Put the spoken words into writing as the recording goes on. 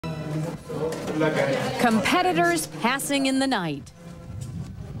Competitors passing in the night.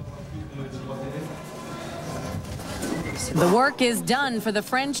 The work is done for the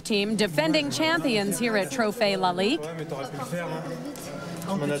French team, defending champions here at Trophée Lalique.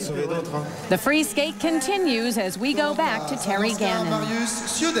 The free skate continues as we go back to Terry Gannon. Mariusz,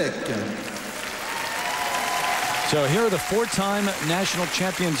 Siudek. So here are the four-time national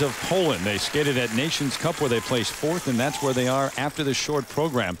champions of Poland. They skated at Nations Cup where they placed fourth, and that's where they are after the short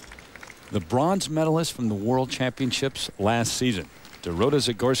program. The bronze medalists from the World Championships last season, Dorota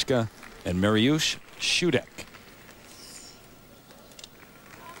Zagórska and Mariusz Siudek.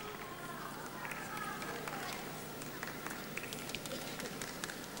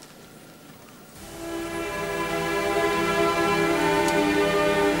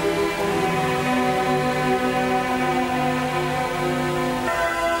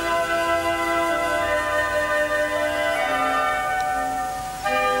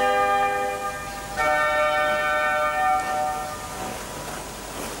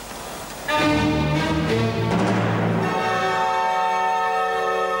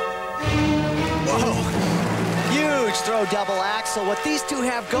 Throw double axel. What these two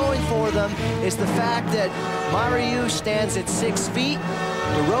have going for them is the fact that Mariusz stands at 6 feet.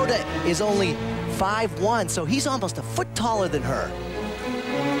 Dorota is only 5'1", so he's almost a foot taller than her.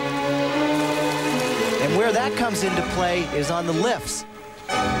 And where that comes into play is on the lifts.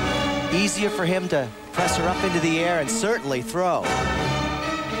 Easier for him to press her up into the air and certainly throw.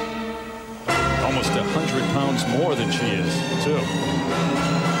 Almost 100 pounds more than she is, too.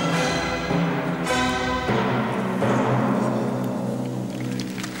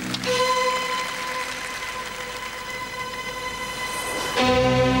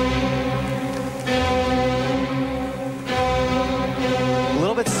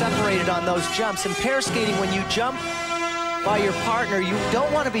 Separated on those jumps. In pair skating, when you jump by your partner, you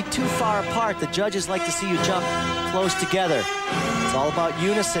don't want to be too far apart. The judges like to see you jump close together. It's all about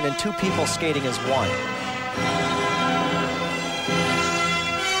unison and two people skating as one.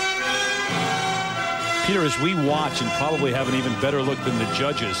 Peter, as we watch and probably have an even better look than the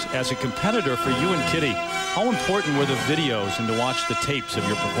judges, as a competitor for you and Kitty, how important were the videos and to watch the tapes of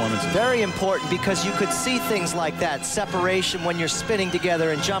your performances? Very important, because you could see things like that, separation when you're spinning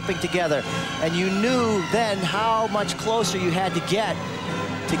together and jumping together, and you knew then how much closer you had to get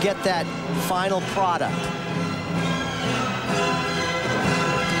that final product.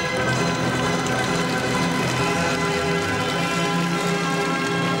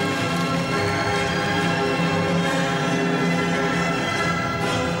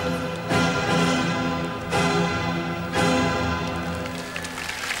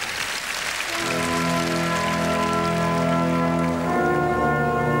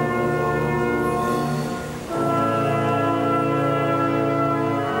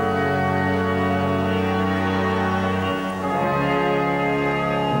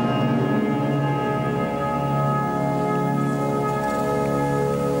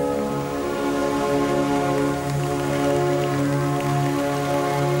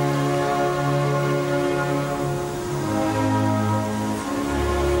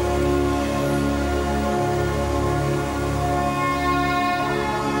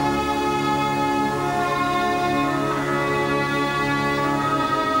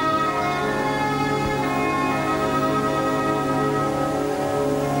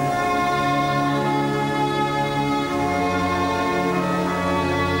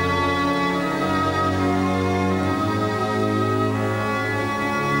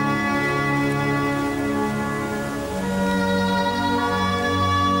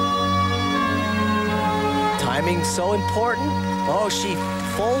 Timing's so important. Oh, she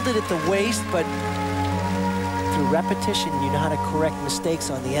folded at the waist, but through repetition, you know how to correct mistakes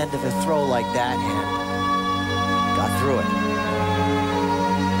on the end of a throw like that, and got through it.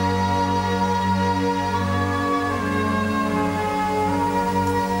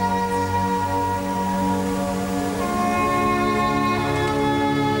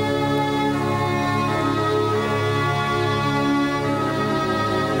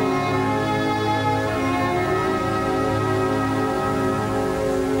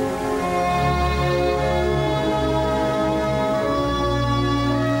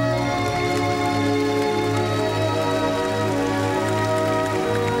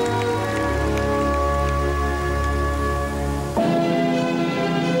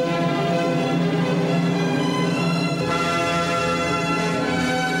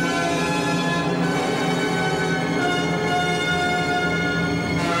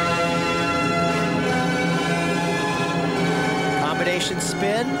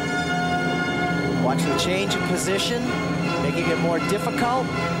 Spin, watch the change in position, making it more difficult.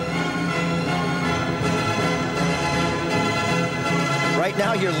 Right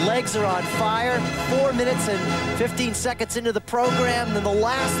now, your legs are on fire. 4 minutes and 15 seconds into the program, then the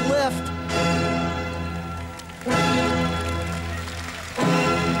last lift.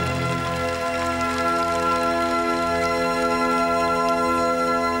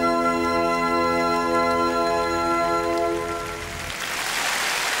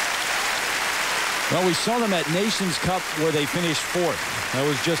 Well, we saw them at Nations Cup where they finished 4th. That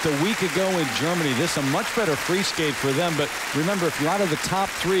was just a week ago in Germany. This is a much better free skate for them. But remember, if you're out of the top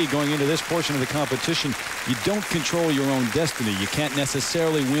 3 going into this portion of the competition, you don't control your own destiny. You can't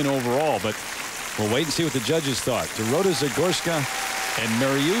necessarily win overall. But we'll wait and see what the judges thought. Dorota, Zagórska, and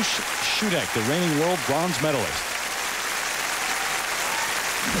Mariusz Siudek, the reigning world bronze medalist.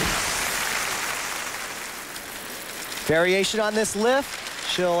 Variation on this lift.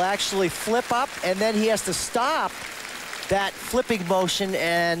 She'll actually flip up, and then he has to stop that flipping motion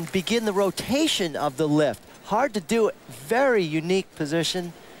and begin the rotation of the lift. Hard to do, very unique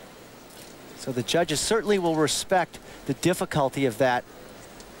position. So the judges certainly will respect the difficulty of that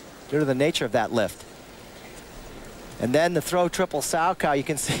due to the nature of that lift. And then the throw triple sow cow, you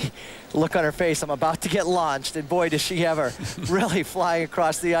can see the look on her face, I'm about to get launched, and boy, does she have her really flying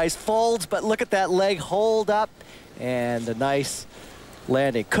across the ice. Folds, but look at that leg, hold up, and a nice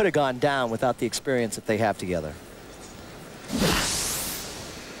landing. Could have gone down without the experience that they have together.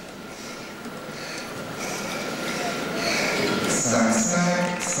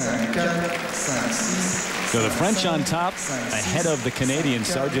 So the French on top, ahead of the Canadians,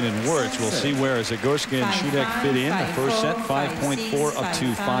 Sargent and Wirtz. We'll see where Zagórska and Siudek fit in. The first set, 5.4 up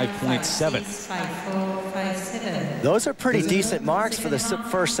to 5.7. Those are pretty decent marks for the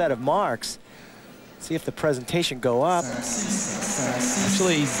first set of marks. See if the presentation go up.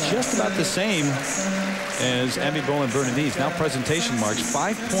 Actually, just about the same as Abby Bowl and Bernadette. Now presentation marks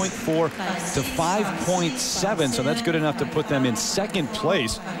 5.4 to 5.7, so that's good enough to put them in second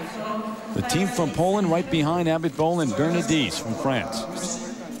place. The team from Poland right behind Abby Bowl and Bernadette from France.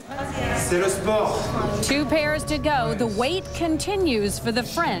 2 pairs to go. The wait continues for the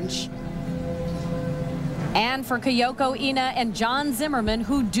French. And for Kyoko Ina and John Zimmerman,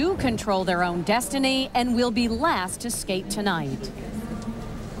 who do control their own destiny and will be last to skate tonight.